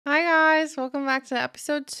guys, welcome back to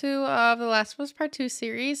episode 2 of the Last of Us Part 2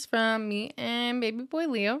 series from me and baby boy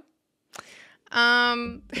Leo.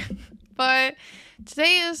 But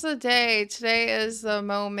today is the day, today is the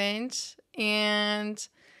moment, and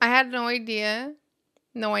I had no idea,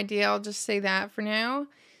 I'll just say that for now.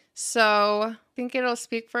 So I think it'll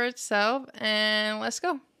speak for itself, and let's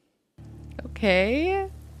go. Okay,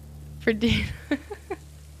 for Dina.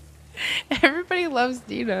 Everybody loves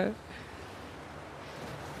Dina.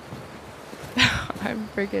 I'm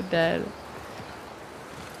freaking dead.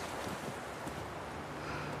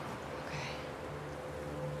 Okay.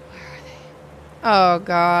 Where are they? Oh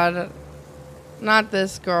god. Not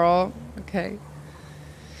this girl. Okay.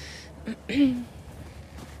 Great.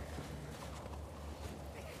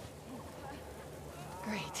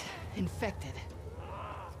 Infected.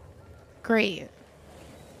 Great.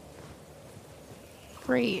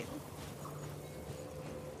 Great.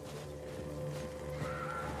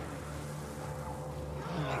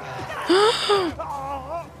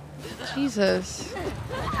 Jesus.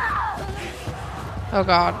 Oh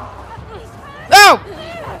god. Oh!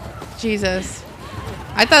 Jesus.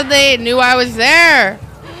 I thought they knew I was there.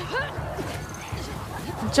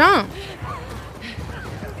 Jump.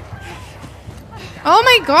 Oh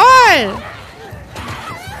my god.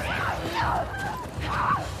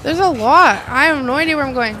 There's a lot. I have no idea where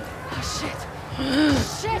I'm going. Oh shit.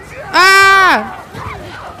 Shit. Ah!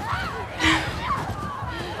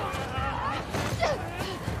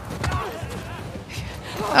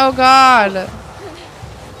 Oh god.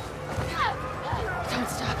 Don't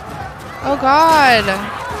stop. Oh god.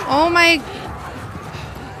 Oh my.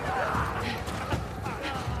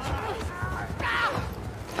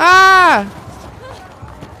 Ah!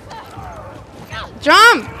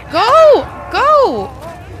 Jump! Go! Go!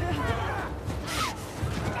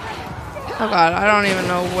 Oh god, I don't even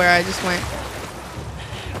know where I just went.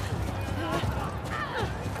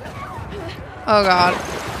 Oh god.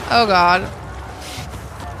 Oh god.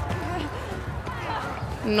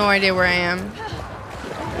 No idea where I am.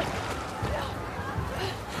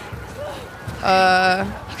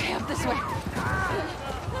 Okay, up this way.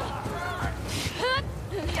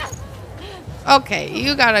 Okay,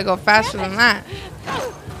 you gotta go faster than that.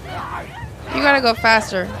 You gotta go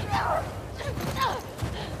faster.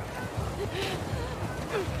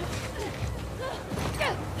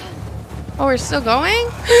 Oh, we're still going?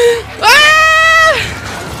 Ah!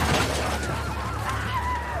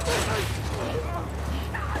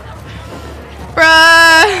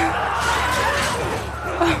 Bruh!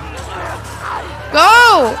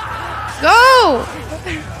 Go! Go!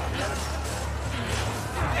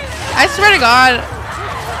 I swear to God.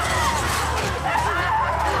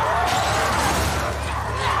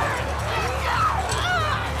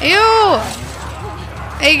 Ew!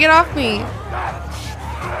 Hey, get off me.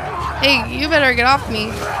 Hey, you better get off me.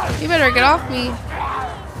 You better get off me.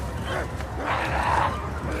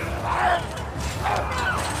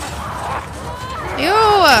 Ew!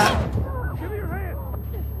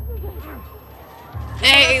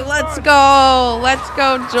 Hey, let's go. Let's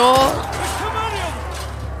go, Joel.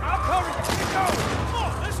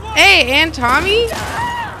 Hey, and Tommy?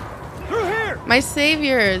 My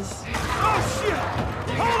saviors.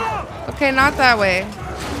 Okay, not that way.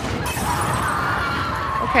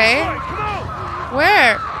 Okay.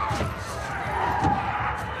 Where?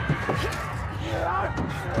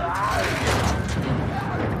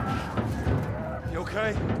 You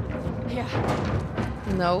okay? Yeah.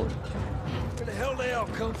 No. Where the hell they all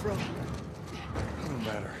come from? Doesn't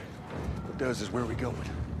matter. What does is where we going.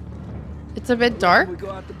 It's a bit dark. We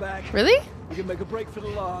go out the back. Really? We can make a break for the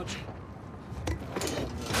lodge.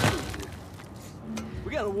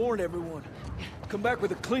 We gotta warn everyone. Come back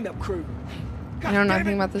with a cleanup crew. I know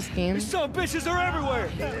nothing about this game. These son of bitches are everywhere.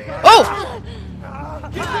 Oh!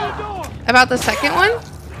 Get through the door. About the second one?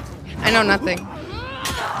 I know nothing.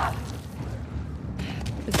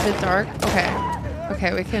 It's a bit dark. Okay.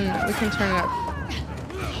 Okay, we can turn it up.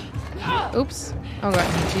 Oops. Oh god,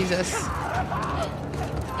 Jesus.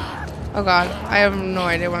 Oh god, I have no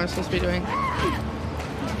idea what I'm supposed to be doing.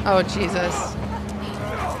 Oh Jesus.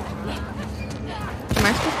 Am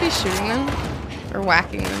I supposed to be shooting them? Or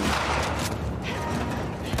whacking them?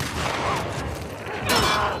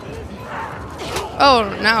 Oh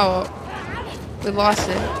no. We lost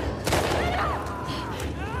it.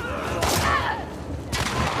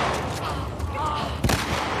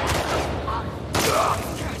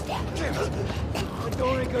 The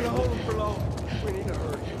door ain't gonna hold them for long. We need to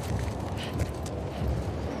hurry.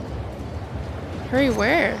 Hurry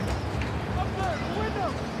where? Up there, the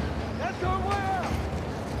window. That's our way out.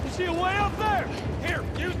 You see a way up there? Here,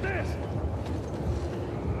 use this.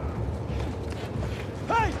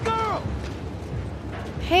 Hey, girl!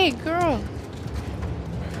 Hey, girl.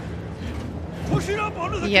 Push it up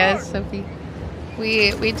onto the Yes, cart. Sophie.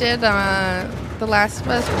 We did The Last of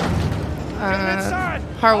Us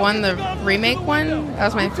part 1, the remake one. That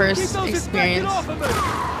was my first experience.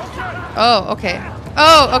 Oh, okay.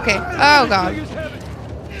 Oh, okay. Oh, God.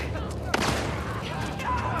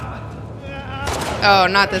 Oh,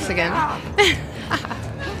 not this again.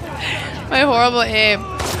 My horrible aim.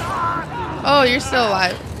 Oh, you're still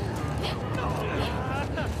alive.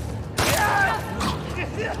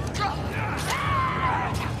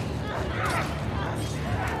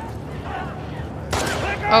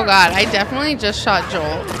 Oh God, I definitely just shot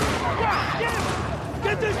Joel.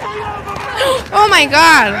 Oh my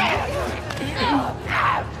God.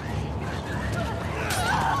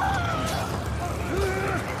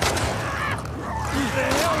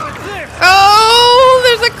 Oh,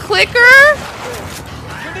 there's a clicker.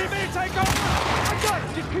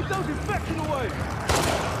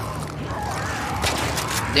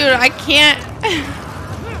 Dude, I can't.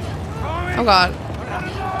 Oh God.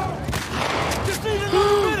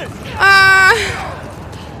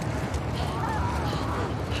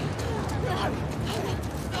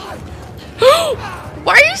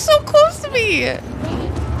 Why are you so close to me?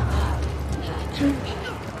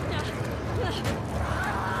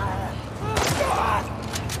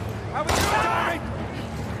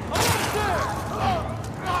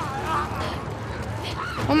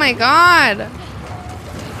 Oh my God.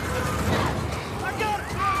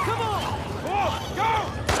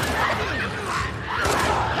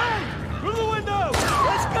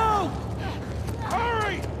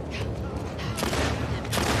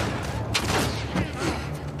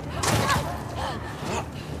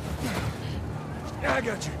 I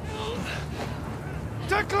got you.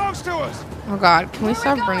 Get close to us. Oh God, can we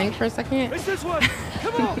stop running for a second? It's this one.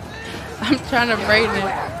 Come on. I'm trying to brighten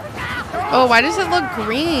it. Oh, why does it look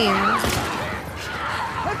green?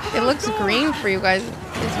 It looks green for you guys.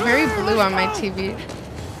 It's very blue on my TV.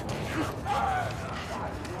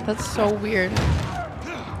 That's so weird.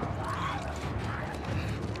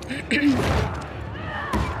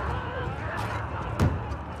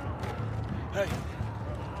 Hey,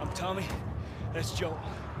 I'm Tommy. That's Joel.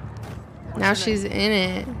 Now she's in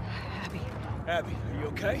it. Abby, are you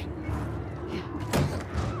okay?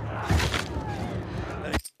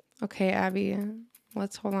 Okay, Abby.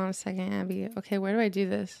 Let's hold on a second, Abby. Okay, where do I do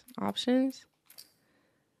this? Options?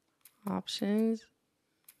 Options?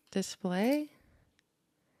 Display?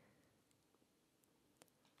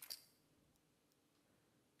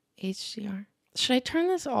 HDR. Should I turn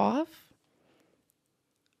this off?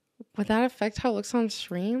 Would that affect how it looks on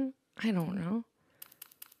stream? I don't know.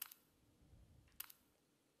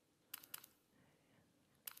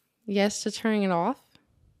 Yes to turning it off?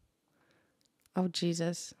 Oh,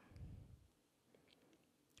 Jesus.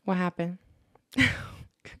 What happened?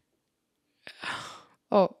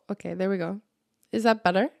 Oh, okay, there we go. Is that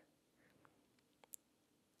better?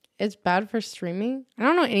 It's bad for streaming? I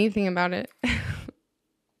don't know anything about it.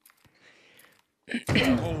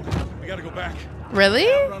 Hold. We gotta go back. Really?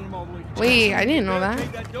 Wait, I didn't know that.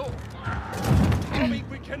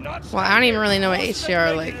 Well, I don't even really know what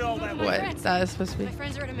HDR, like, what that is supposed to be. My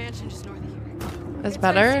friends are at a mansion just north of here. That's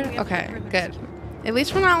better? Okay, good. At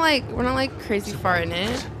least we're not like crazy far in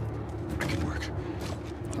it.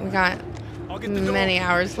 We got many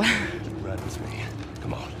hours left. Ride with me.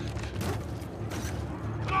 Come on.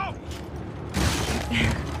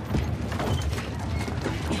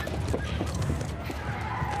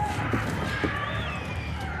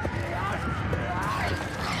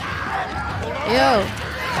 Yo.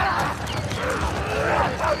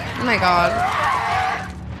 Oh my God.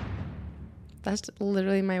 That's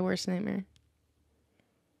literally my worst nightmare.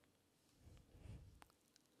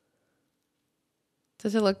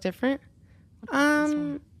 Does it look different?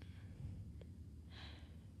 When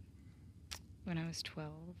I was 12,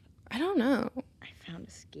 I don't know. I found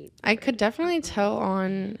a skateboard. I could definitely tell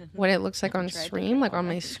on what it looks like on stream. Like on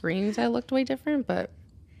my screens, I looked way different, but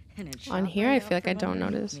And it on shot here, right I out feel like I from don't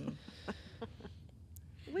underneath notice. me.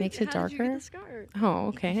 Makes it How did you get darker? the scar? Oh,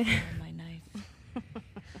 okay. On my knife.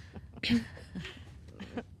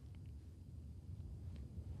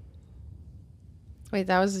 Wait,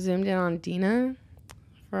 that was zoomed in on Dina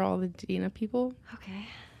for all the Dina people. Okay.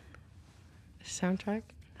 Soundtrack.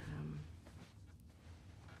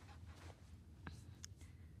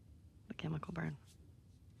 A chemical burn.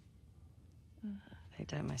 I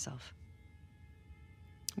did it myself.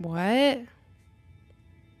 What?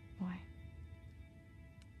 Why?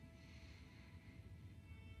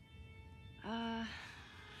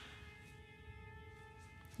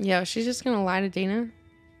 Yo, she's just gonna lie to Dina.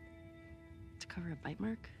 cover a bite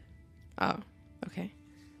mark Oh, okay.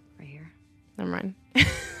 right here. Never mind. I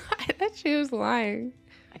thought she was lying.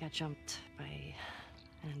 I got jumped by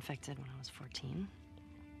an infected when I was 14.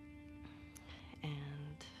 And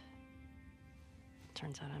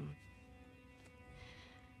turns out I'm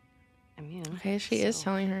immune. Okay, she is So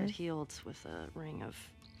telling her. It healed with a ring of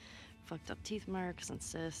fucked up teeth marks and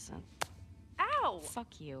cysts and... Ow!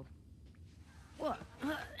 Fuck you. What?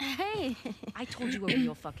 Hey! I told you a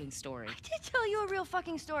real fucking story. I did tell you a real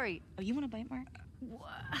fucking story. Oh, you want a bite mark?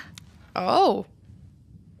 Oh.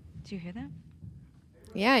 Did you hear that?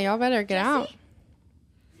 Yeah, y'all better get out.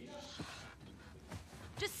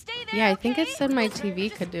 Just stay there. Yeah, I think it okay? said my Listen, TV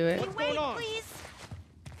just could do it. Wait, please.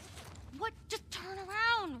 What? Just turn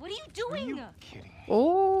around. What are you doing? Kidding.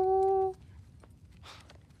 Oh.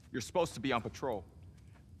 You're supposed to be on patrol.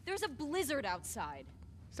 There's a blizzard outside.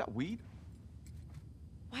 Is that weed?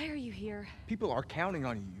 Why are you here? People are counting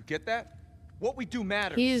on you. You get that? What we do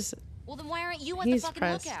matters. He's Well, then why aren't you at the He's fucking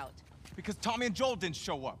pressed. lookout? Because Tommy and Joel didn't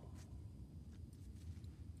show up.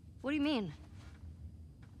 What do you mean?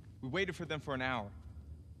 We waited for them for an hour.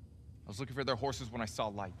 I was looking for their horses when I saw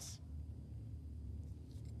lights.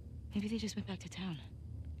 Maybe they just went back to town.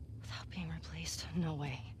 Without being replaced? No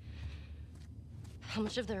way. How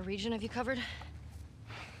much of their region have you covered?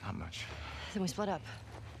 Not much. Then we split up.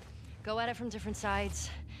 Go at it from different sides,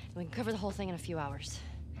 and we can cover the whole thing in a few hours.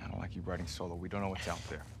 I don't like you riding solo. We don't know what's out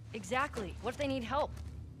there. Exactly. What if they need help?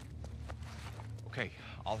 Okay,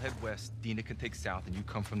 I'll head west. Dina can take south, and you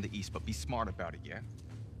come from the east, but be smart about it, yeah?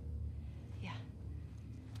 Yeah.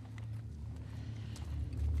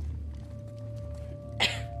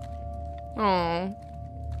 Oh.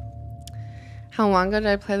 How long ago did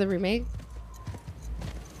I play the remake?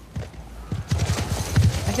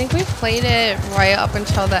 I think we played it right up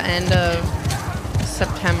until the end of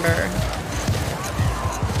September.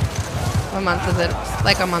 What month is it?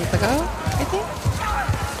 Like a month ago, I think?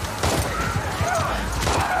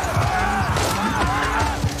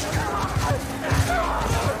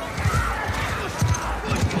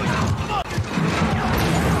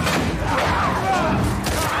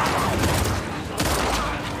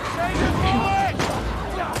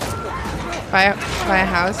 Buy a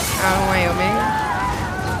house out in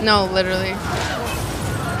Wyoming? No, literally.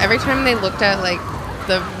 Every time they looked at like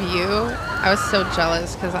the view, I was so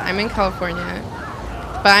jealous because I'm in California,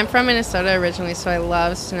 but I'm from Minnesota originally, so I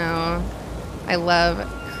love snow. I love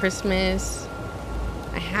Christmas.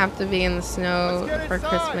 I have to be in the snow for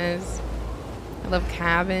Christmas. I love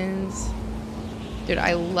cabins. Dude,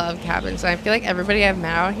 I love cabins. And I feel like everybody I've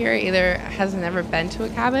met out here either has never been to a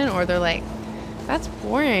cabin or they're like, that's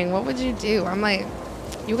boring. What would you do? I'm like,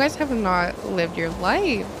 you guys have not lived your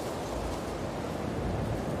life.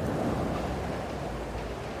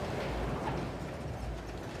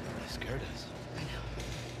 They scared us.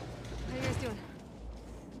 How are you guys doing?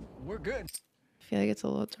 We're good. I feel like it's a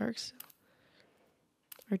little dark still.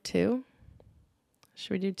 Or 2?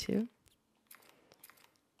 Should we do 2?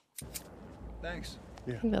 Thanks.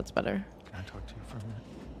 I think that's better. Can I talk to you for a minute?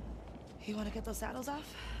 You want to get those saddles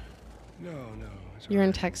off? No. It's You're in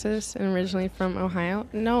alright. Texas and originally from Ohio?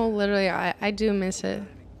 No, literally, I do miss it.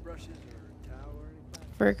 Brushes or towel or anything?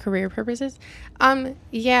 For career purposes.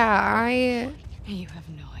 Yeah, You have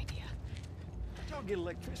no idea. Y'all get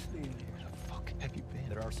electricity in here. Where the fuck have you been?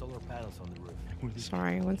 There are solar panels on the roof.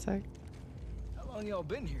 sorry, one sec. How long y'all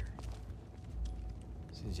been here?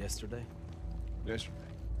 Since yesterday. Yesterday.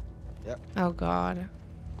 Oh God.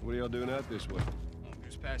 What are y'all doing out this way? I'm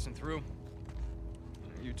just passing through.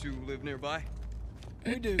 You two live nearby?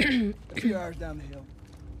 We do. A few hours down the hill.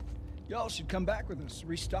 Y'all should come back with us,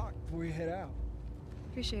 restock before you head out.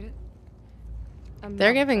 Appreciate it.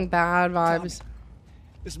 They're giving bad vibes. Tommy,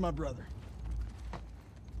 this is my brother.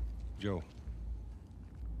 Joe.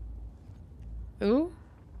 Ooh.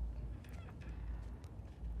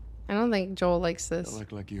 I don't think Joel likes this.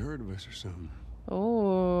 Look like you heard of us or something.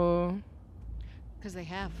 Oh. Because they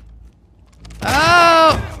have.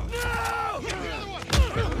 Oh!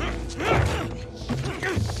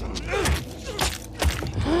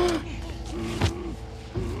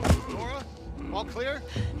 Nora? All clear?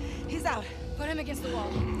 He's out. Put him against the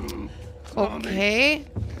wall. Okay.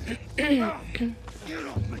 Get off me!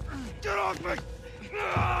 Get off me!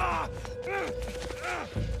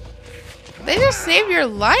 They just saved your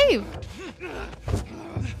life.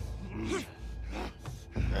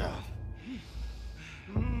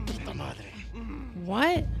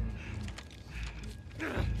 What?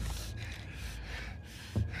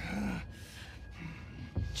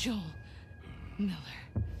 Joel Miller.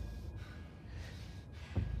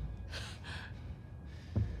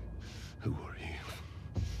 Who are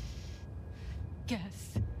you?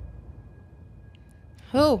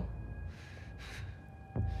 Who?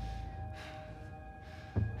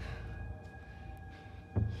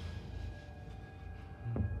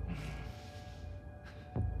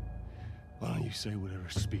 Why don't you say whatever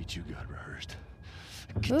speech you got rehearsed?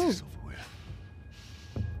 Get Who? this over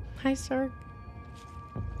with. Hi, sir.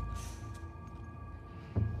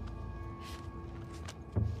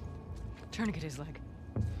 Tourniquet his leg.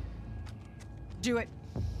 Do it.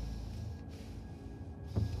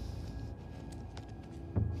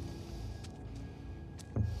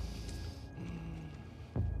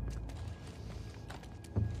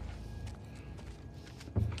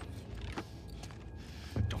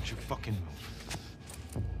 Don't you fucking move.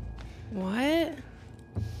 What?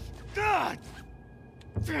 God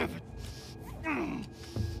damn it!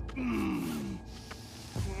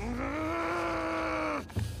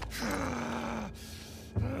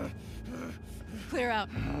 Clear out.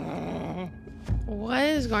 What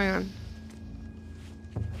is going on?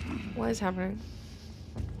 What is happening?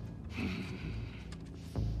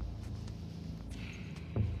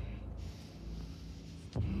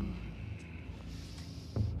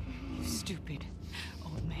 You stupid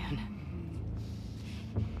old man.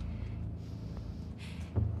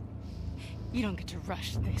 You don't get to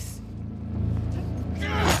rush this.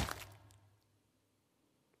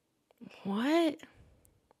 What?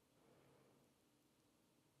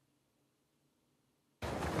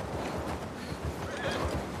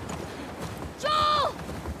 Joel!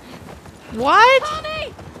 What?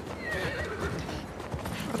 Tommy!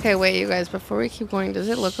 Okay, wait, you guys, before we keep going, does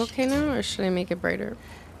it look okay now, or should I make it brighter?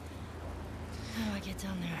 How do I get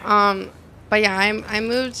down there? But yeah, I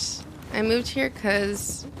moved here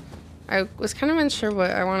because I was kind of unsure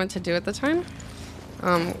what I wanted to do at the time.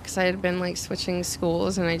 Because I had been like switching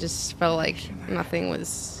schools and I just felt like nothing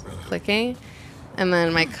was clicking. And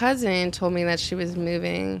then my cousin told me that she was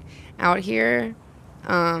moving out here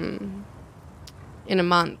in a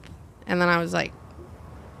month. And then I was like,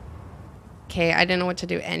 okay, I didn't know what to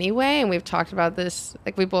do anyway. And we've talked about this,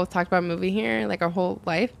 like we both talked about moving here like our whole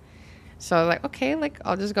life. So I was like, okay, like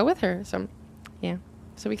I'll just go with her. So yeah,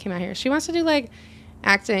 so we came out here. She wants to do like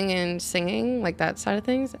acting and singing, like that side of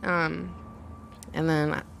things. And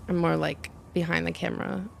then I'm more like behind the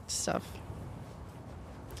camera stuff.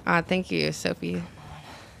 Thank you, Sophie.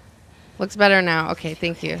 Looks better now. Okay,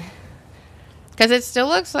 thank you. Because it still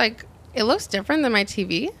looks like, it looks different than my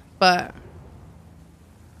TV, but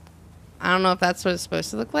I don't know if that's what it's supposed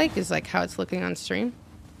to look like, is like how it's looking on stream.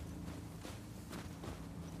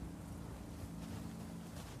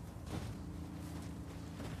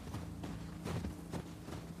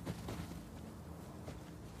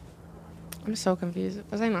 I'm so confused.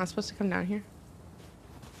 Was I not supposed to come down here?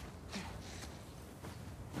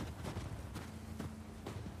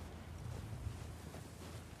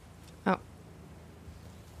 Oh.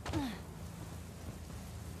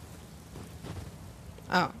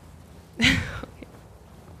 Oh. Okay.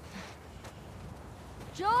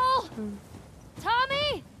 Joel!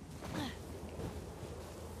 Tommy!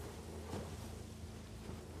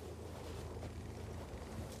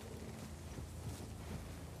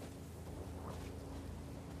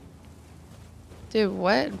 Dude,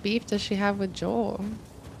 what beef does she have with Joel?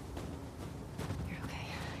 You're okay.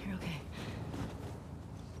 You're okay.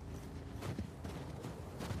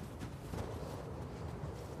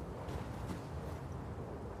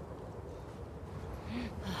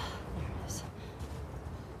 There it is.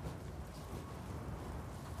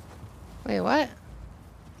 Wait, what?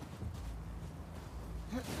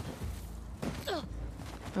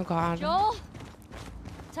 Oh god. Joel?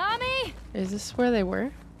 Tommy? Is this where they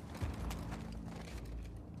were?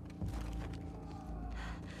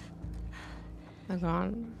 Oh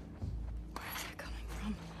god. Where's that coming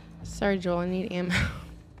from? Sorry, Joel, I need ammo.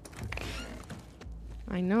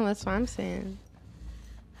 I know, that's what I'm saying.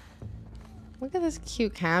 Look at this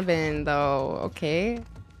cute cabin, though, okay?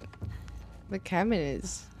 The cabin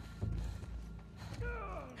is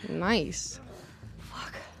nice.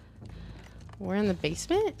 Fuck. We're in the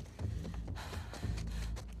basement?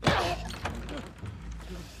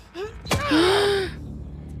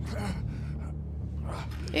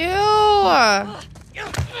 Ew!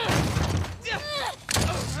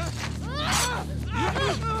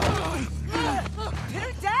 Pin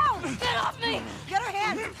her down! Get off me! Get her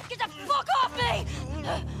hand! Get the fuck off me!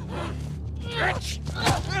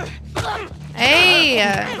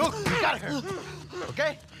 Hey! Look, we got her.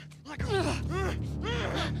 Okay?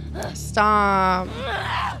 Stop.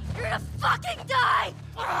 You're gonna fucking die!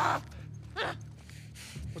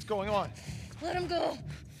 What's going on? Let him go!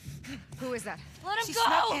 Who is that? Let him She go!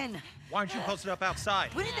 snuck in. Why aren't you posted up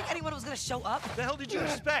outside? We didn't think anyone was gonna show up. What the hell did you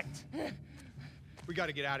expect? We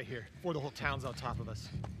gotta get out of here before the whole town's on top of us.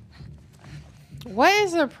 What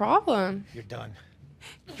is the problem? You're done.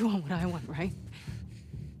 You want what I want, right?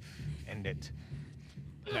 End it.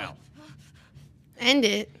 Now. End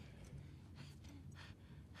it.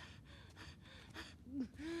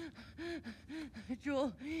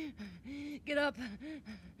 Joel, get up.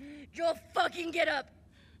 Joel, fucking get up.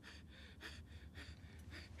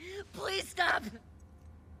 Please stop.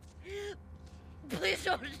 Please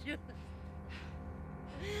don't shoot.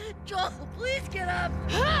 Joel, please get up.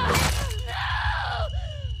 No.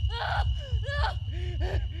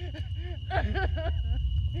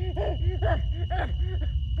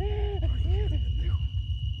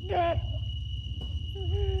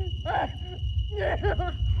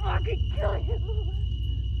 Fucking kill you.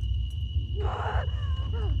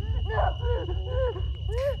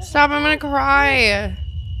 Stop, I'm gonna cry.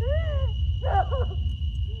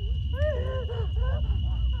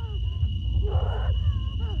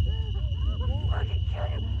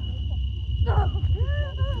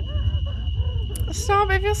 Stop,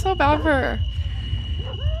 I feel so bad for her.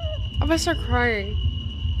 I'm gonna start crying.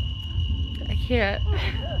 I can't.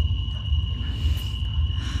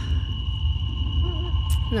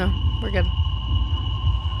 No, we're good.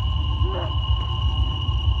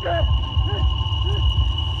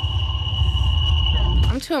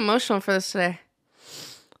 I'm too emotional for this today.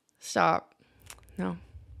 Stop. No.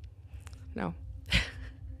 No.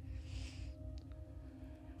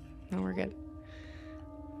 No, we're good.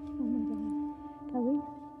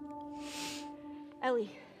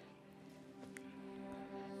 Ellie.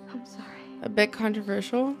 I'm sorry. A bit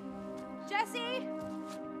controversial. Jesse!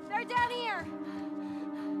 They're down here!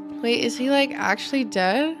 Wait, is he like actually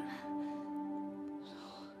dead?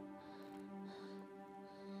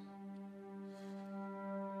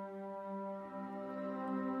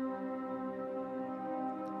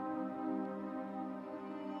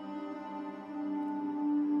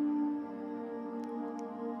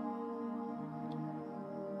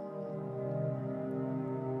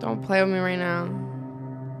 Don't play with me right now.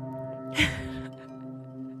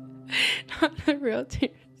 Not the real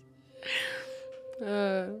tears.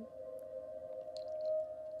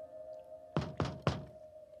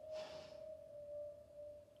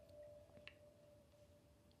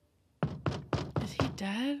 Is he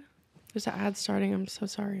dead? There's an ad starting. I'm so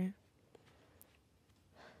sorry.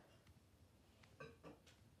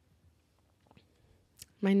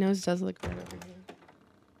 My nose does look red over here.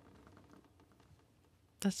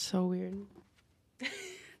 That's so weird. Hey.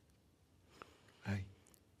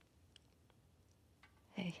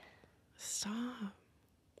 Hey. Stop.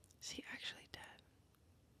 Is he actually dead?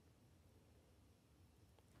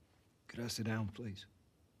 Could I sit down, please?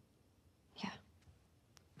 Yeah.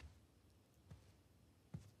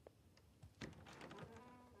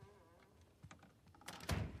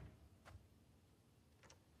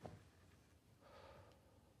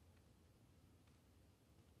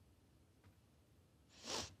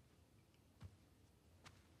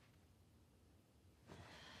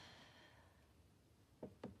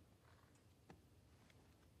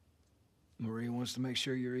 Maria wants to make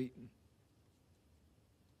sure you're eating.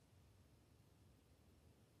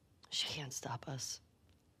 She can't stop us.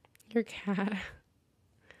 Your cat.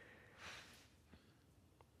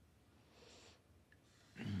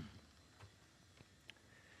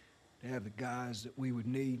 To have the guys that we would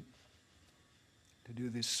need to do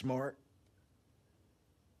this smart,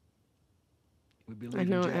 we'd be leaving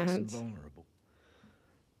know Jackson ads. vulnerable.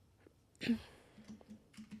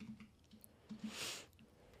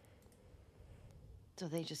 So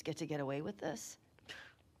they just get to get away with this?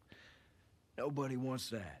 Nobody wants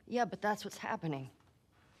that. Yeah, but that's what's happening.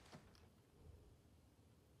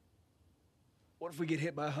 What if we get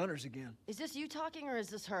hit by hunters again? Is this you talking or is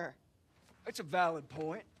this her? It's a valid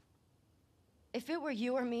point. If it were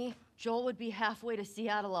you or me, Joel would be halfway to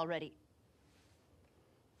Seattle already.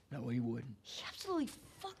 No, he wouldn't. He absolutely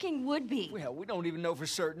fucking would be. Well, we don't even know for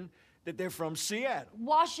certain that they're from Seattle.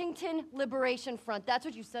 Washington Liberation Front. That's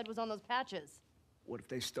what you said was on those patches. What if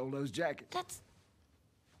they stole those jackets? That's...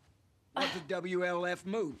 What if the WLF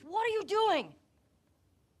move? What are you doing?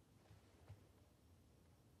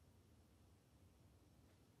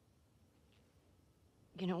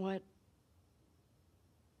 You know what?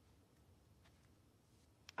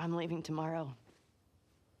 I'm leaving tomorrow.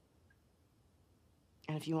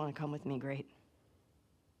 And if you want to come with me, great.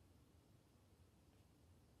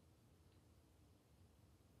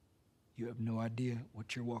 You have no idea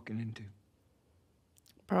what you're walking into.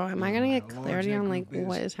 Bro, am I No gonna matter get how large clarity that on like group is,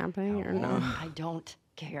 what is happening how or no? long- I don't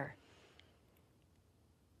care.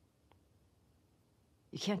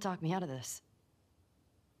 You can't talk me out of this.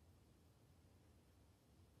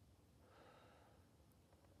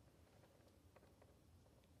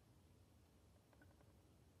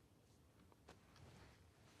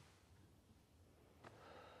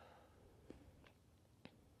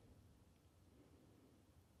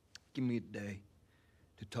 Give me a day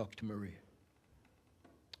to talk to Maria.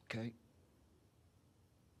 Okay?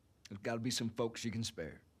 There's got to be some folks you can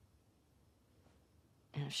spare.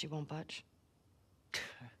 And if she won't budge?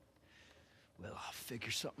 Well, I'll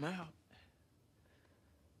figure something out.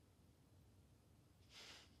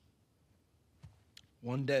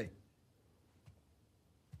 One day.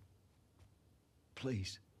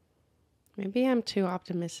 Please. Maybe I'm too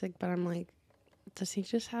optimistic, but I'm like, does he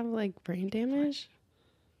just have like brain damage?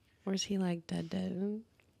 Or is he like dead?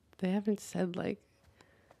 They haven't said like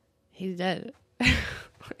he's dead.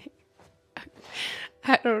 Like,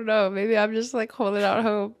 I don't know. Maybe I'm just like holding out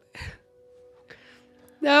hope.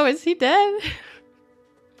 No, is he dead?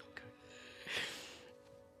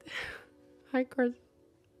 Hi, Chris.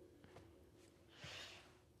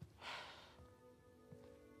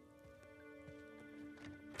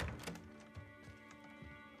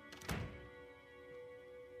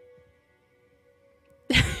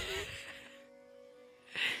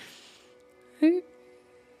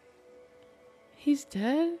 He's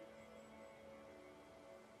dead?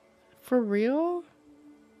 For real?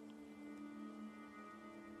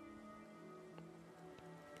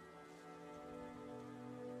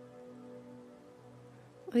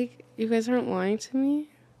 Like, you guys aren't lying to me?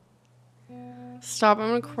 Stop, I'm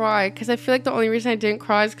gonna cry. Because I feel like the only reason I didn't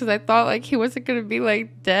cry is because I thought, like, he wasn't gonna be,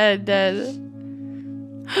 like, dead.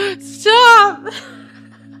 Stop!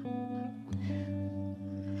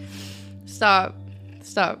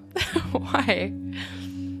 Stop. Why?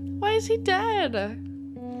 Why is he dead?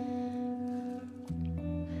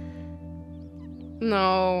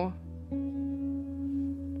 No.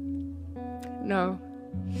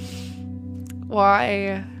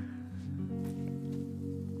 Why?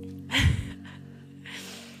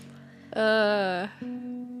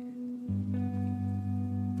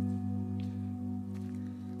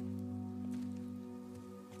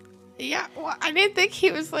 Yeah, well, I didn't think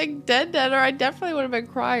he was like dead, or I definitely would have been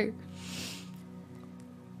crying.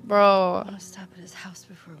 Bro. I want to stop at his house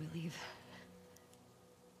before we leave.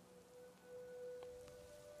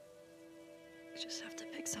 We just have to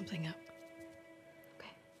pick something up.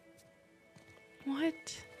 Okay.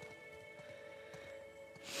 What?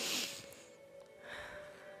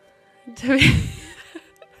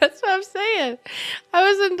 That's what I'm saying. I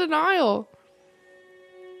was in denial.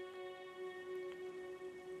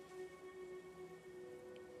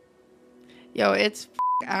 Yo, it's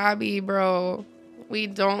Abby, bro. We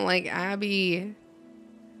don't like Abby.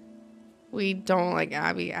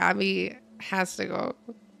 Abby has to go.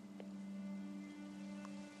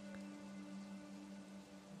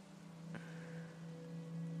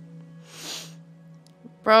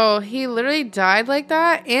 Bro, he literally died like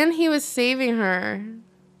that, and he was saving her.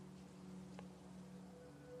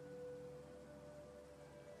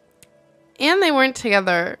 And they weren't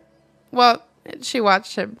together. Well, she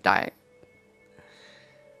watched him die.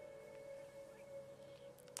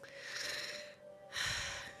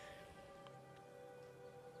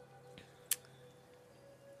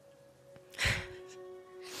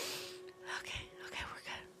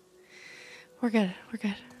 We're good.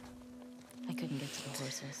 I couldn't get to the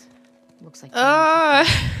horses. Looks like Now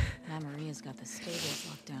Maria's got the stables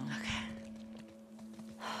locked down.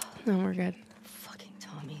 No, we're good. fucking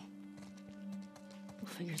Tommy. We'll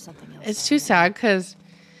figure something else. It's out too later. sad because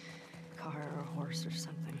Car or horse or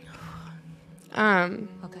something.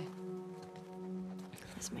 Okay.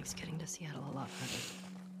 This makes getting to Seattle a lot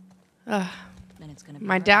harder. Then it's gonna be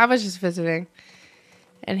my hard. dad was just visiting,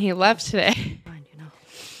 and he left today. Fine, you know.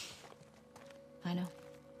 I know.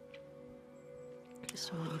 Just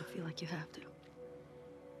don't want you to feel like you have to.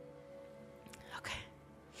 Okay.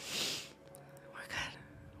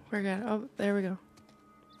 We're good. Oh, there we go.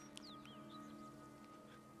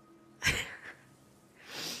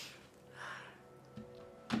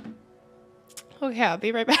 Okay, I'll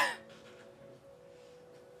be right back.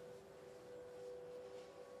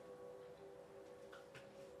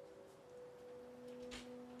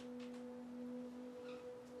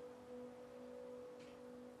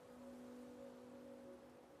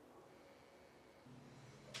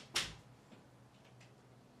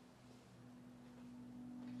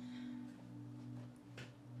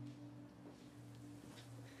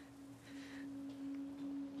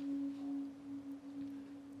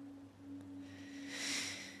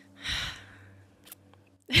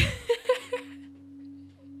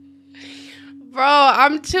 Bro,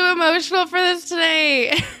 I'm too emotional for this today.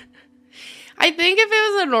 I think if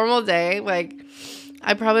it was a normal day, like,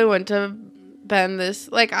 I probably wouldn't have been this,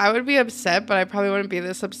 like, I would be upset, but I probably wouldn't be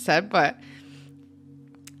this upset, but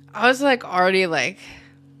I was, like, already, like,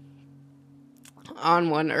 on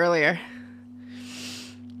one earlier.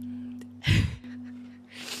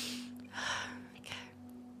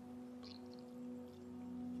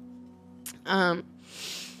 Um,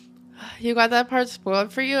 you got that part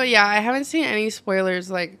spoiled for you? Yeah, I haven't seen any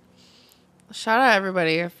spoilers. Like, shout out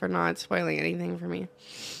everybody for not spoiling anything for me.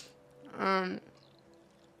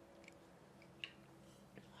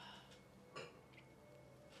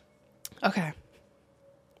 Okay.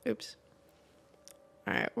 Oops.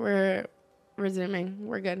 All right, we're resuming.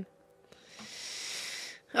 We're good.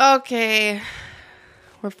 Okay.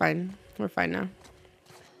 We're fine. We're fine now.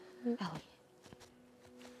 Ellie.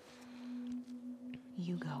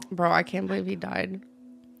 You go. Bro, I can't believe he died.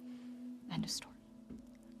 End of story.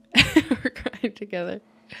 We're crying together.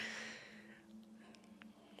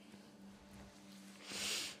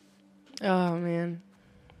 Oh, man.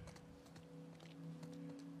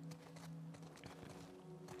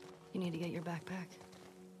 You need to get your backpack.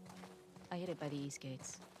 I hid it by the east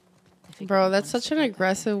gates. I figured Bro, you'd that's wanna such stick an out that way.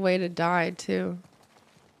 aggressive way to die, too.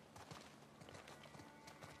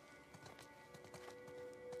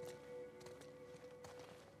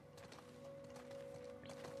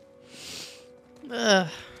 Ugh.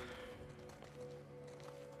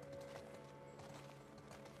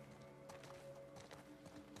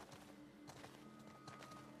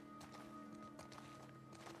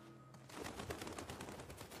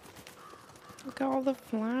 Look at all the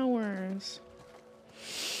flowers.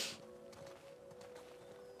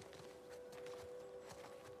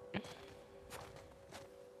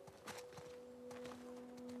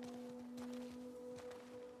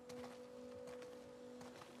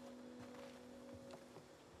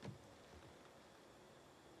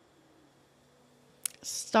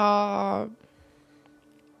 Stop.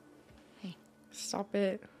 Hey. Stop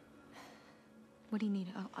it. What do you need?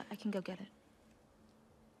 I can go get it.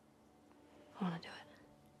 I want to do it.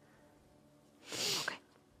 Okay.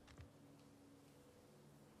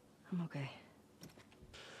 I'm okay.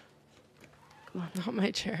 Come on, not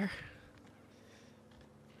my chair.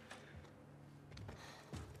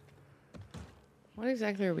 What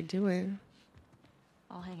exactly are we doing?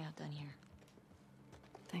 I'll hang out down here.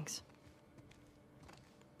 Thanks.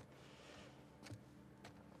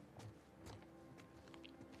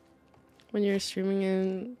 When you're streaming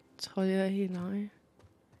and told you that he died?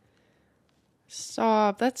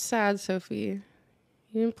 Stop. That's sad, Sophie.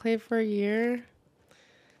 You didn't play for a year?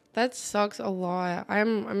 That sucks a lot.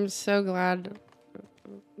 I'm so glad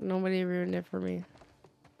nobody ruined it for me.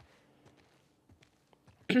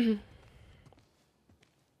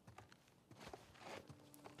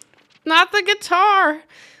 Not the guitar.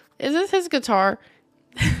 Is this his guitar?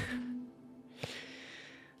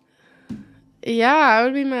 Yeah, I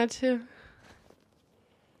would be mad too.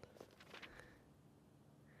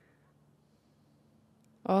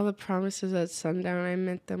 All the promises at sundown, I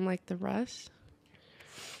meant them like the rest.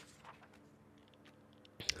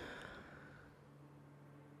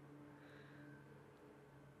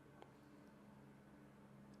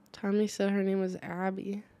 Tommy said her name was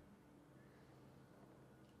Abby.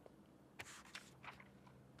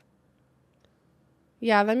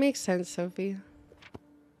 Yeah, that makes sense, Sophie.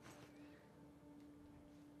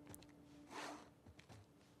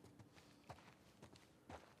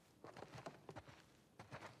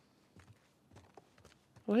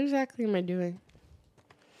 What exactly am I doing?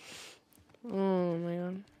 Oh my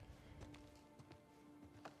god.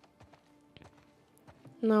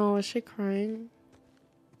 No, is she crying?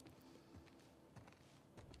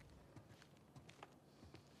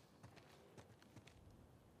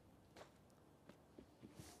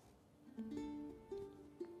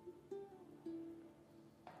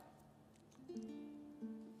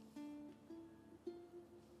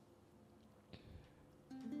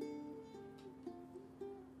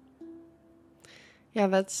 Yeah,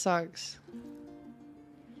 that sucks.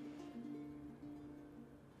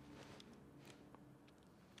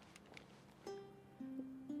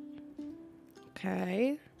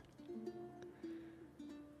 Okay.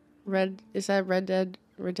 Is that Red Dead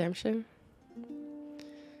Redemption?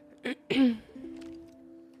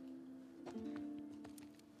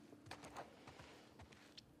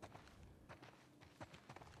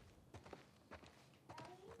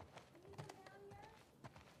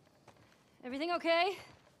 Everything okay?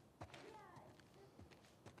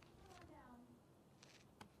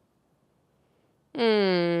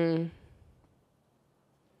 Hmm.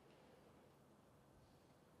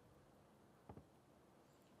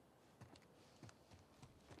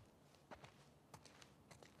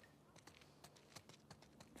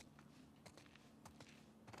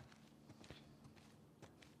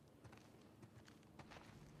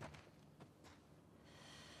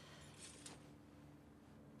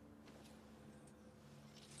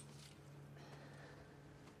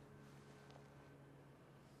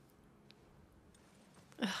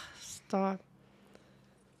 Stop.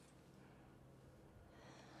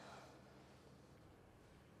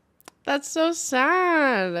 That's so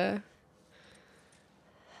sad.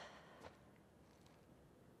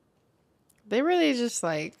 They really just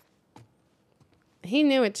like... He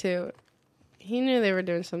knew it too. He knew they were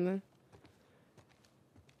doing something.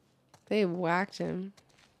 They whacked him.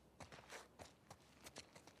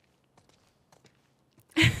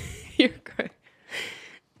 You're great.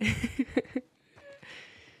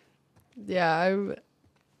 Yeah,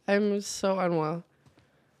 I'm so unwell.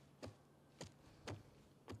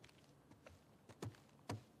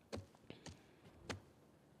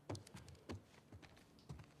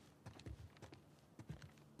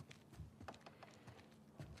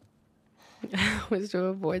 Was to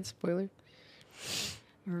avoid spoilers.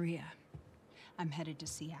 Maria, I'm headed to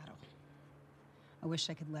Seattle. I wish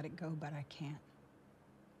I could let it go, but I can't.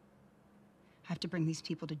 I have to bring these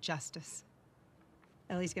people to justice.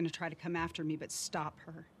 Ellie's gonna try to come after me, but stop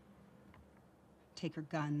her. Take her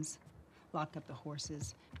guns, lock up the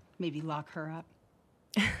horses, maybe lock her up.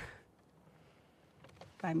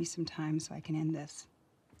 Buy me some time so I can end this.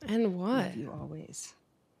 And what? Love you always,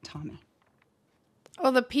 Tommy.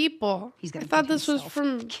 Oh, the people. He's I gonna thought get this was himself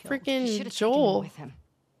from killed. You freaking should've taken me Joel. with him.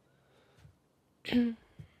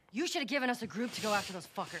 You should have given us a group to go after those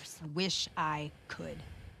fuckers. I wish I could.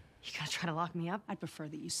 You gonna try to lock me up? I'd prefer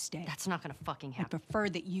that you stay. That's not gonna fucking I happen. prefer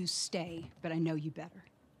that you stay, but I know you better.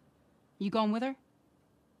 You going with her?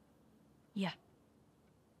 Yeah.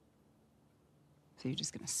 So you're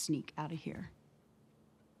just gonna sneak out of here?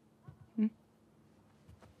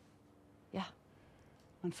 Yeah.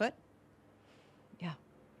 On foot? Yeah.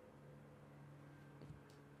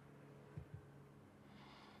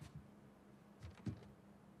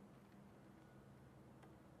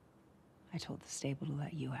 I told the stable to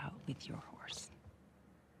let you out with your horse.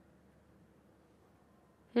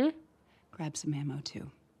 Grab some ammo, too.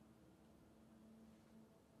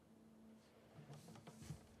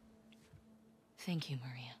 Thank you,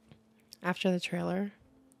 Maria. After the trailer.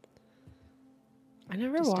 I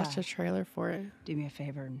never Just, watched a trailer for it. Do me a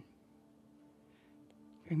favor and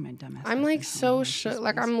bring my dumbass. I'm like husband home so one shook. piece,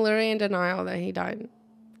 Like please. I'm literally in denial that he died.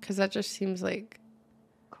 Because that just seems like...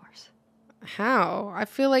 Of course. How? I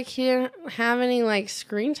feel like he didn't have any like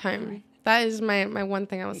screen time. That is my one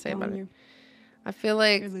thing I would Keep say about going, it. I feel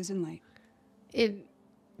like You're losing light. it...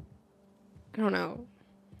 I don't know.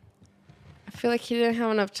 I feel like he didn't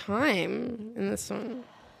have enough time in this one.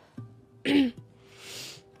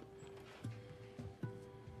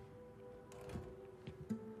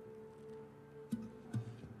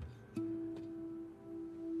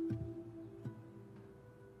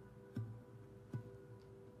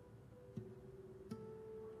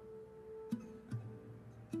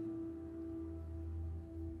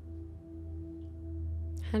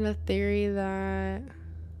 Had a theory that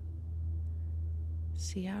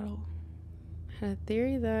Seattle had a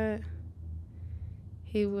theory that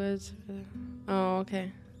he was... Oh,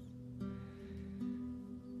 okay.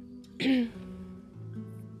 Game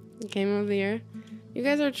of the year. You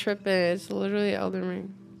guys are tripping. It's literally Elden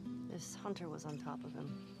Ring. This hunter was on top of him,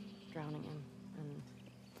 drowning him, and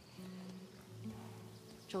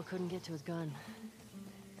Joel couldn't get to his gun.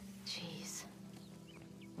 Jeez.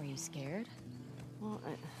 Were you scared? Well,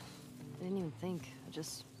 I didn't even think. I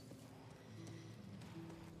just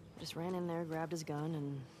ran in there, grabbed his gun,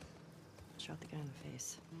 and shot the guy in the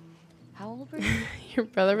face. How old were you? Your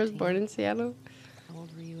brother was born in Seattle? How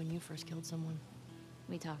old were you when you first killed someone?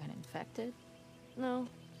 We talking infected? No.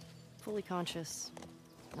 Fully conscious,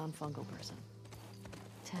 non-fungal person.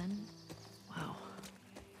 10? Wow.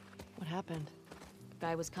 What happened?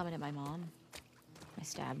 Guy was coming at my mom. I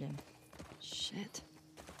stabbed him. Shit.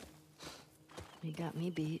 He got me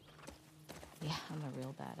beat. Yeah, I'm a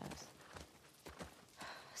real badass.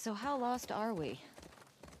 So how lost are we?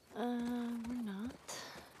 We're not.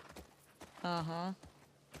 Uh-huh.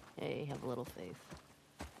 Hey, have a little faith.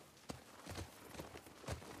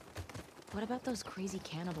 What about those crazy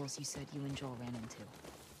cannibals you said you and Joel ran into?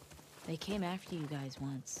 They came after you guys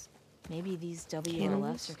once. Maybe these Cannibals?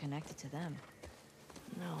 WLFs are connected to them.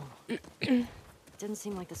 No. Didn't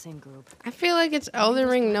seem like the same group. I feel like it's Elden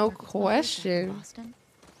Those Ring, black no market smugglers back in question. Boston?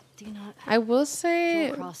 Do you not? I will say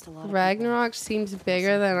Joel crossed a lot of people. Ragnarok seems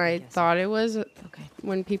bigger than I thought it was Okay.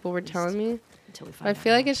 when people were telling me. Until we But find I out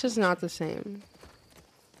feel like more. it's just not the same.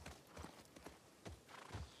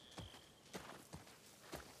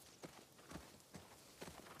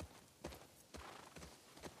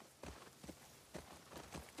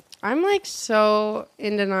 I'm like so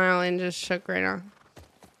in denial and just shook right now.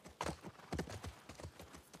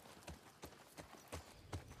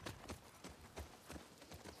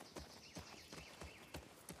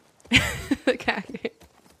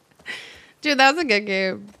 Dude, that was a good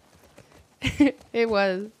game. It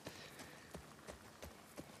was.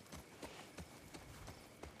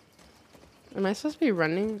 Am I supposed to be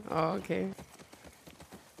running? Oh, okay.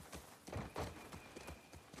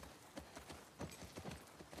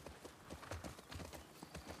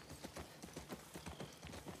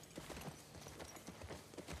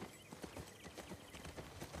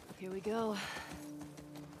 Here we go.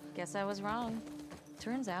 Guess I was wrong.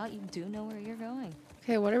 Turns out you do know where you're going.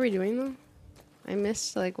 Okay, what are we doing though? I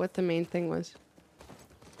missed like what the main thing was.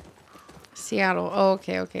 Seattle. Oh,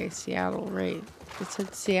 okay, okay. Seattle, right. It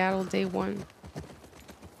said Seattle day 1.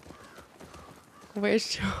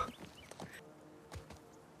 Where's Joe?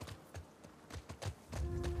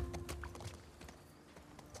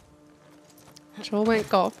 Joel went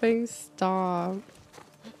golfing? Stop.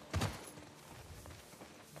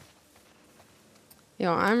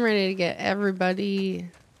 Yo, I'm ready to get everybody.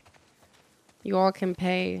 You all can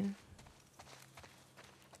pay.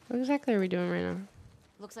 What exactly are we doing right now?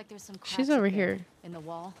 Looks like there's some cracks She's up over there, here. in the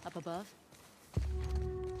wall up above.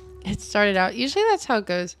 It started out. Usually that's how it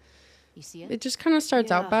goes. You see it? It just kind of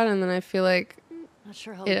starts out Yeah. bad and then I feel like Not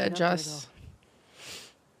sure how it we get up there, adjusts.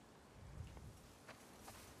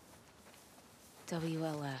 though.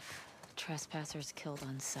 WLF. Trespassers killed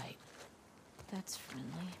on sight. That's friendly.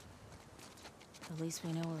 At least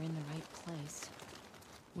we know we're in the right place.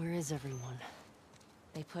 Where is everyone?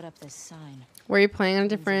 They put up this sign. Were you playing on a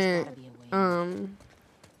Means there's different gotta be a way.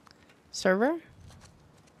 server?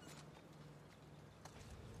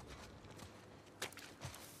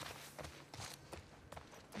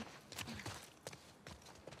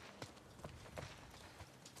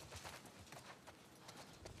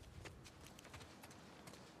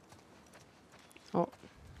 Oh,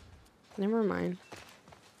 never mind.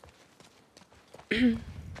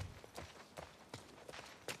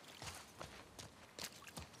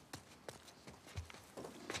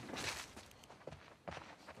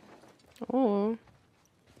 Oh.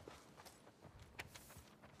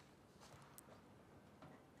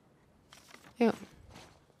 Ew.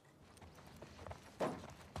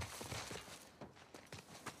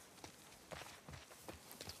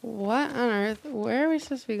 What on earth? Where are we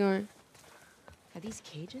supposed to be going? Are these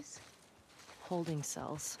cages? Holding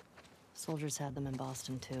cells. Soldiers had them in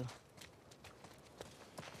Boston, too.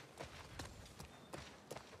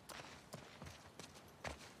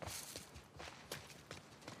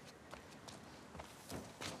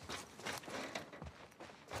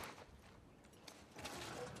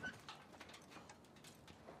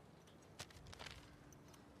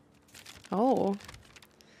 Oh.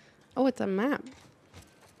 Oh, it's a map.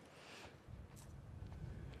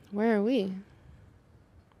 Where are we?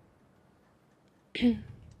 It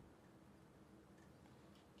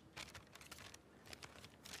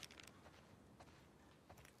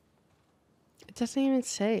doesn't even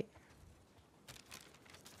say.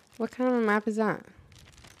 What kind of a map is that?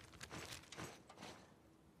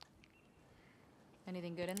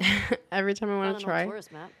 Anything good in there? Every time I want Found to an old try.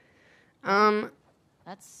 tourist map.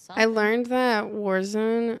 That's I something. learned that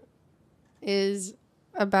Warzone is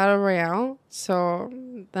a battle royale, so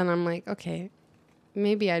then I'm like, okay,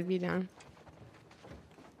 maybe I'd be down.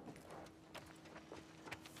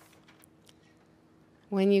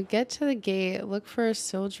 When you get to the gate, look for a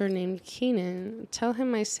soldier named Keenan. Tell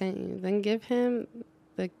him I sent you. Then give him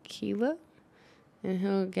the TLOU, and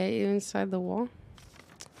he'll get you inside the wall.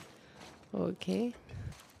 Okay.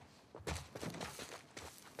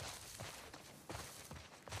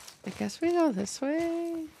 I guess we go this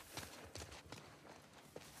way.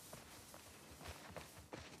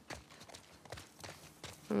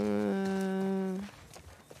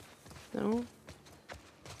 No.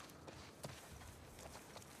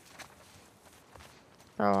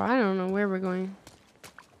 Bro, I don't know where we're going.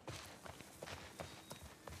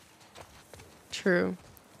 True.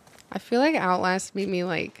 I feel like Outlast made me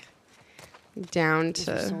like down These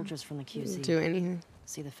are to soldiers from the QZ. do anything.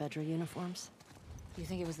 See the Fedra uniforms? You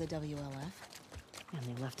think it was the WLF? And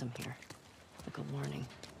they left them here. Like a warning.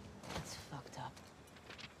 That's fucked up.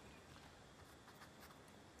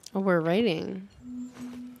 Oh, we're writing.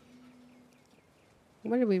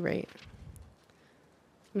 What did we write?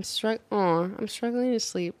 I'm struggling to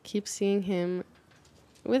sleep. Keep seeing him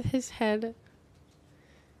with his head.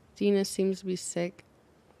 Dina seems to be sick.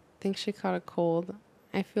 Think she caught a cold.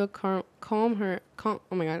 I feel calmer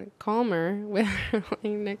with her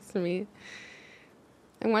lying next to me.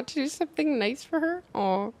 I want to do something nice for her.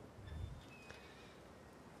 Oh.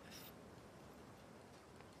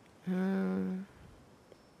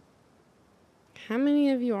 How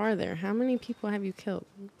many of you are there? How many people have you killed?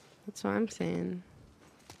 That's what I'm saying.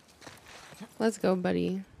 Let's go,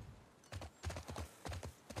 buddy.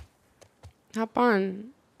 Hop on.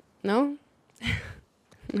 No?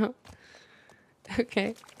 No.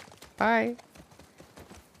 Okay. Bye.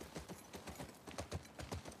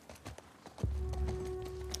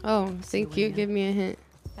 Oh, thank you. Give me a hint.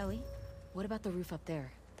 Ellie, what about the roof up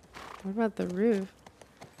there? What about the roof?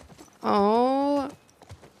 Oh,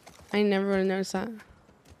 I never would have noticed that.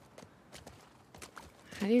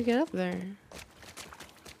 How do you get up there?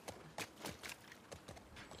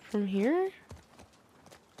 From here?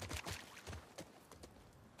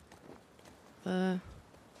 Do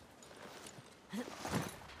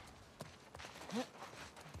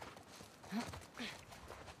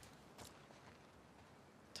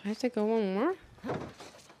I have to go one more?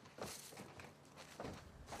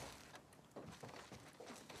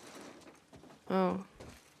 Oh.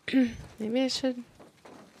 Maybe I should.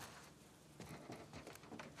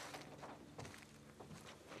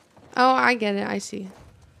 Oh, I get it. I see.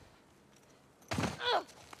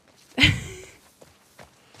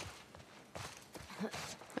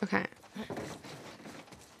 Okay.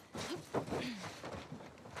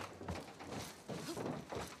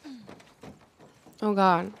 Oh,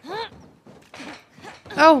 God.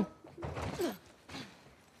 Oh!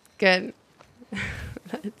 Good.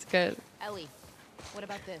 That's good. Ellie, what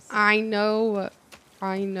about this? I know.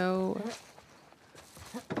 I know.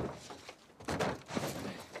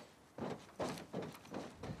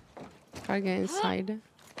 Gotta get inside.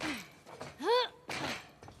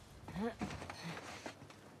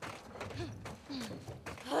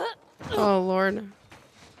 Oh, Lord.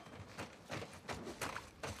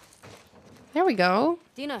 There we go.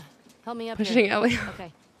 Dina, help me up Pushing here. Ellie.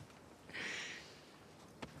 Okay.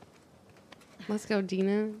 Let's go,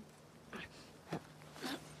 Dina.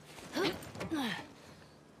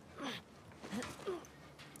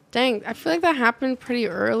 Dang, I feel like that happened pretty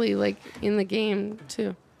early, like, in the game,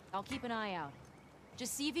 too. I'll keep an eye out.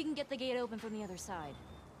 Just see if you can get the gate open from the other side.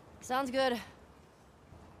 Sounds good.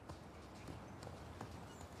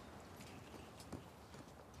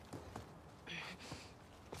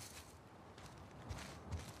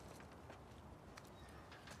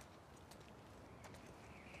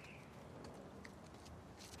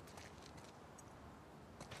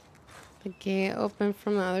 The gate open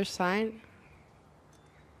from the other side.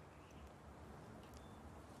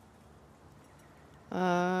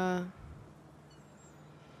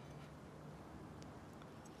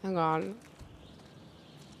 Hang on.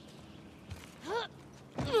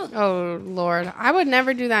 Oh, Lord. I would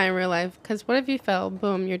never do that in real life, because what if you fell?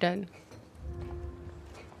 Boom, you're dead.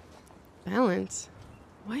 Balance?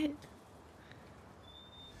 What?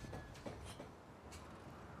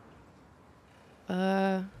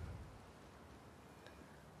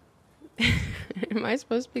 Am I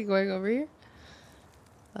supposed to be going over here?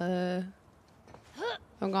 Oh,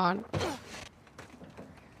 God.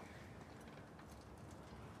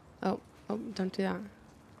 Oh, don't do that.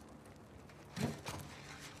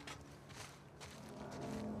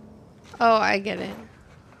 Oh, I get it.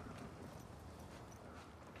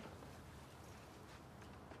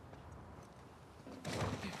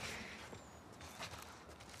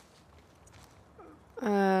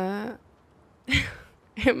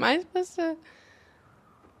 Am I supposed to?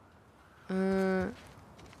 I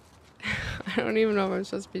don't even know if I'm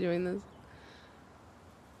supposed to be doing this.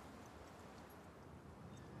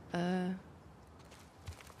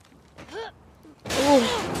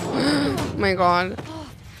 Oh my God.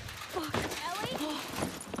 Ellie?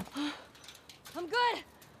 I'm good.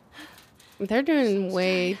 They're doing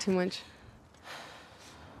way too much.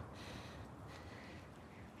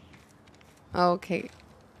 Okay.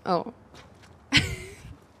 Oh.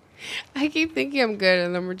 I keep thinking I'm good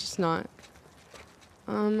and then we're just not.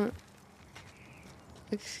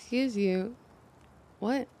 Excuse you.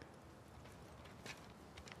 What?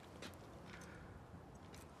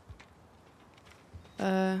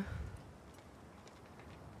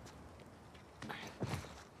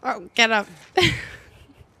 Oh, get up.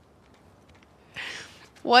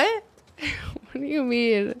 What? What do you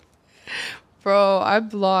mean? Bro, I'm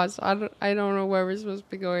lost. I don't know where we're supposed to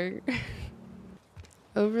be going.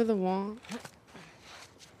 Over the wall.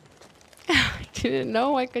 I didn't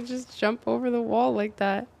know I could just jump over the wall like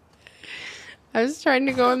that. I was trying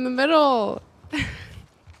to go in the middle.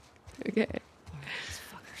 Okay. These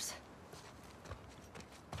fuckers.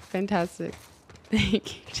 Fantastic.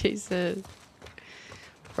 Thank you, Jason.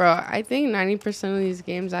 Bro, I think 90% of these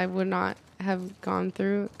games I would not have gone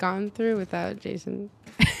through without Jason.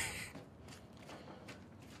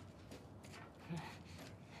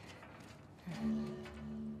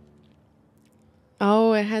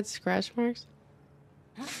 Oh, it had scratch marks?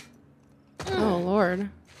 Oh, Lord.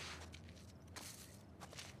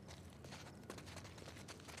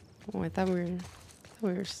 Oh, I thought we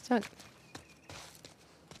were stuck.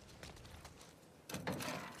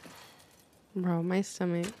 Bro, my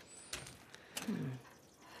stomach.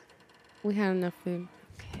 We had enough food.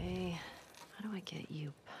 Okay, how do I get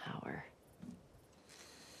you power?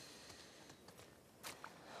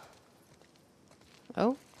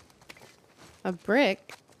 Oh, a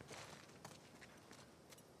brick.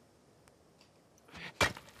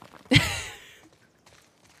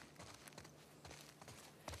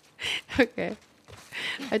 Okay,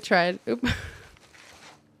 I tried. Oop.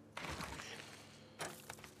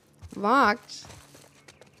 Locked.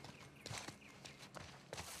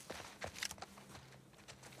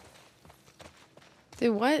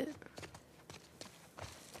 Dude, what?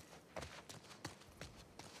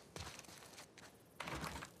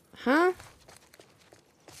 Huh?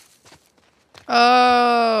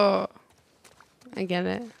 Oh, I get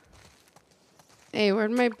it. Hey,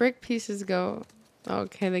 where'd my brick pieces go?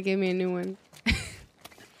 Okay, they gave me a new one.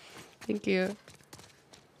 Thank you.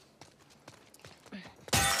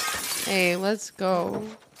 Hey, let's go.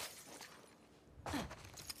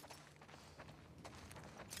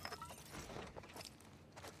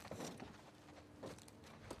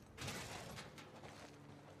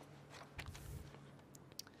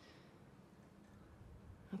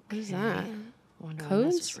 What is that? Wonder Codes? when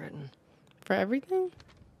this was written. For everything?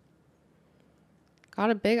 Got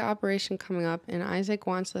a big operation coming up, and Isaac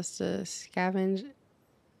wants us to scavenge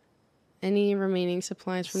any remaining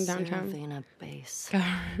supplies from downtown Saravena base.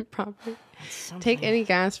 government property. That's something. Take any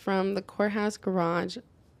gas from the courthouse garage,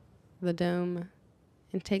 the dome,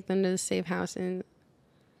 and take them to the safe house in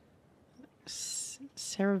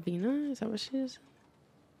Saravena? Is that what she is?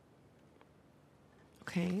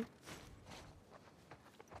 Okay.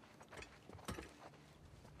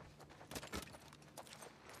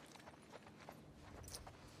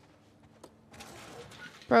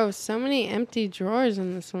 Bro, so many empty drawers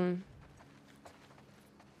in this one.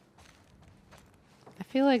 I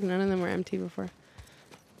feel like none of them were empty before.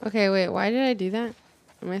 Okay, wait, why did I do that?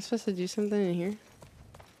 Am I supposed to do something in here?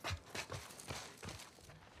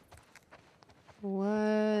 What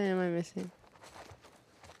am I missing?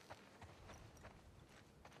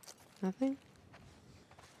 Nothing?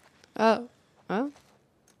 Oh. Oh?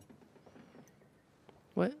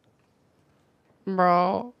 What?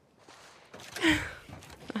 Bro.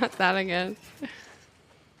 Not that again.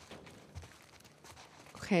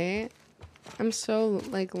 Okay. I'm so,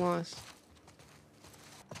 like, lost.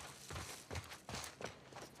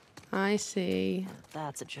 I see.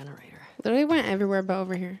 That's a generator. Literally went everywhere but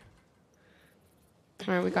over here.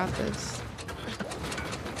 Alright, we got this.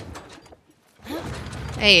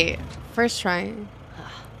 Hey, first try.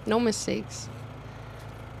 No mistakes.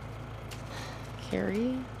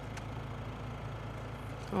 Carry.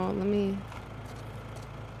 Oh, let me...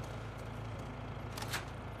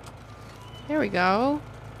 There we go.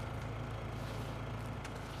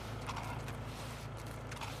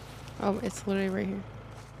 Oh, it's literally right here.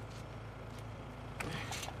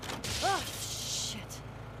 Oh, shit.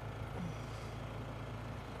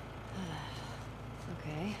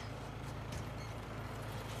 Okay.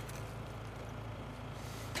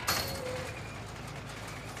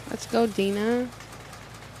 Let's go, Dina. Ellie?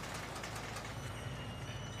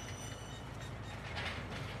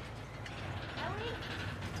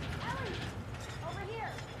 Ellie! Over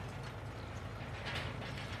here!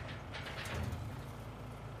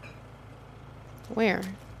 Where?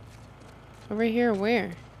 Over here,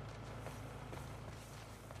 where?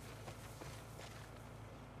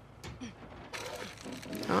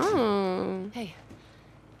 Oh. Hey,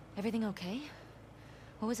 everything okay?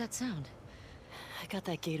 What was that sound? I got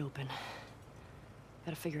that gate open.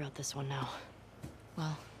 Gotta figure out this one now.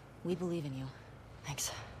 Well, we believe in you.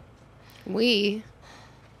 Thanks. We?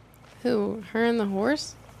 Who? Her and the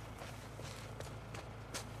horse?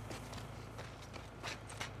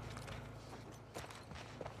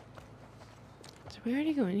 Did we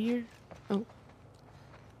already go in here? Oh.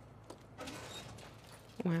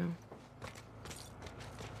 Wow.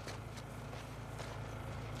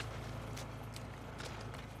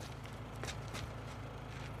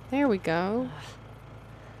 There we go.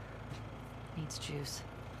 Needs juice.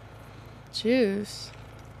 Juice.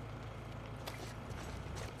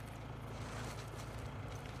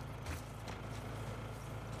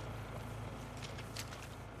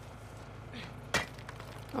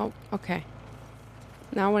 Oh, okay.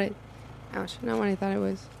 Not what it... Ouch. Not what I thought it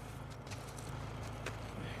was.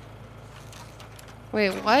 Wait,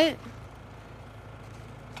 what?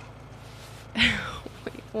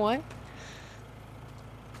 Wait, what?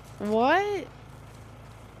 What?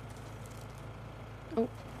 Oh.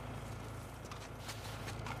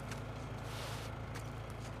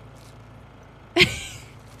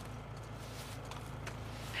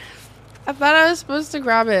 thought I was supposed to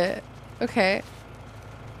grab it. Okay.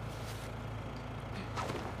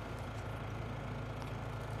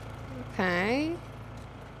 Okay.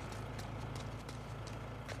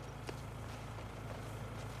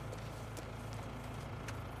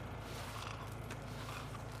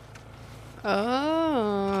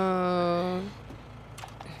 Oh.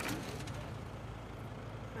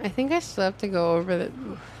 I think I still have to go over the,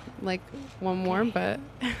 like, one more, but...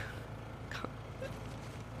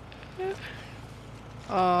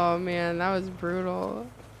 Oh, man, that was brutal.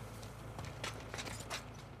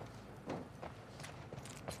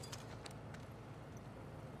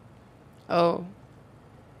 Oh.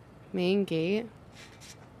 Main gate.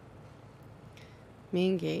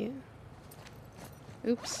 Main gate.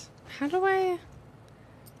 Oops. How do I...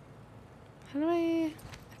 I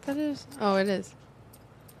thought it was... Oh, it is.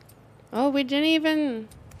 Oh, we didn't even...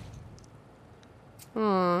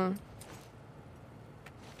 Aw.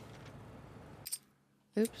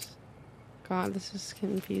 Oops. God, this is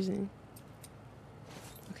confusing.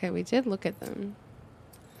 Okay, we did look at them.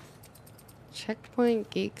 Checkpoint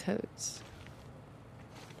gate codes.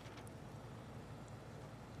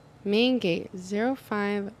 Main gate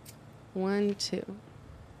 0512.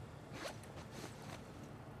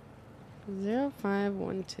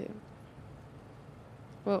 0512.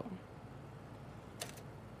 Whoa.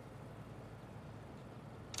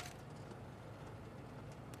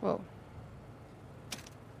 Whoa.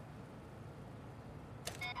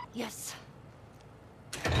 Yes.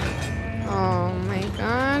 Oh my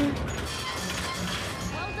god.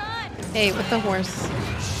 Well done. Hey, with the horse.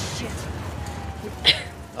 Shit.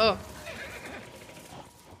 Oh.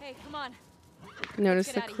 Hey, come on. Notice Let's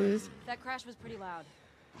the get outta here. clues. That crash was pretty loud.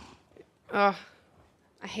 Ugh.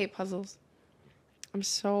 I hate puzzles. I'm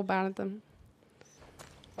so bad at them.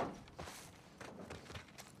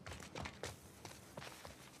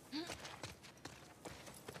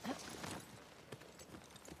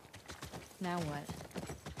 Now what?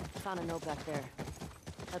 Found a note back there.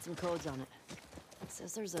 Had some codes on it. It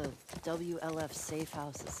says there's a WLF safe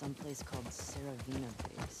house at some place called Saravina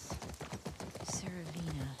Base.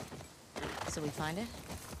 Saravina. So we find it?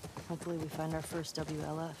 Hopefully we find our first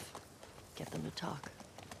WLF. Get them to talk.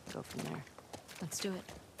 Go from there. Let's do it.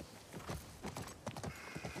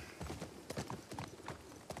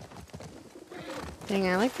 Dang,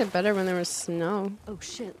 I liked it better when there was snow. Oh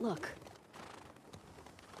shit, look.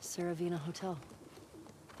 Saravina Hotel.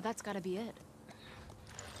 That's gotta be it.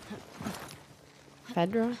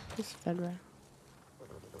 Fedra? Who's Fedra?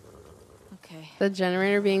 Okay. The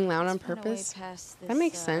generator being loud on Let's find a way purpose? past That this,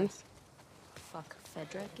 makes sense. Fuck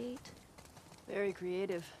Fedra gate. Very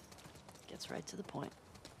creative. Gets right to the point.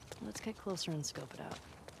 Let's get closer and scope it out.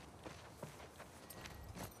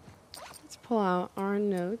 Let's pull out our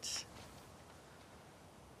notes.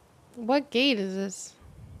 What gate is this?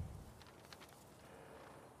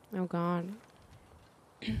 Oh god.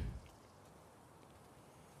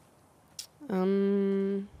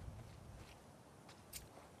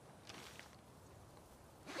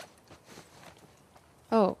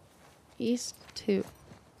 Oh, East 2.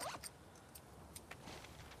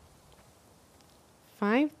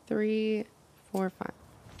 5345.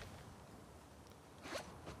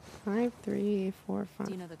 5345.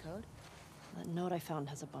 Do you know the code? That note I found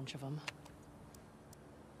has a bunch of them.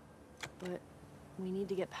 But we need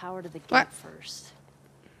to get power to the gate What? first.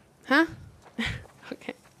 Huh?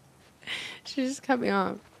 Okay. She just cut me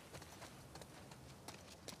off.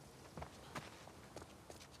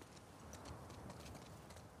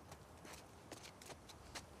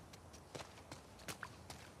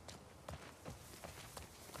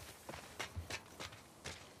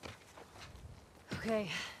 Okay,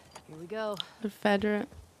 here we go. What Fedra,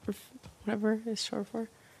 or whatever it's short for.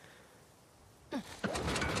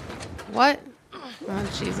 What? Oh,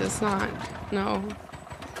 Jesus, not. No.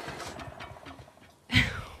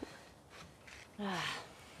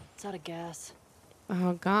 It's out of gas.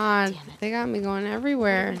 Oh, God. Damn it. They got me going What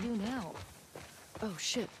everywhere. do we do now? Oh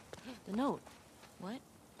shit, the note. What?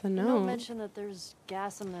 The The note note. mentioned that there's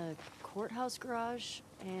gas in the courthouse garage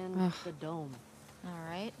and Ugh. the dome. All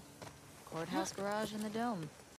right. Courthouse garage and the dome.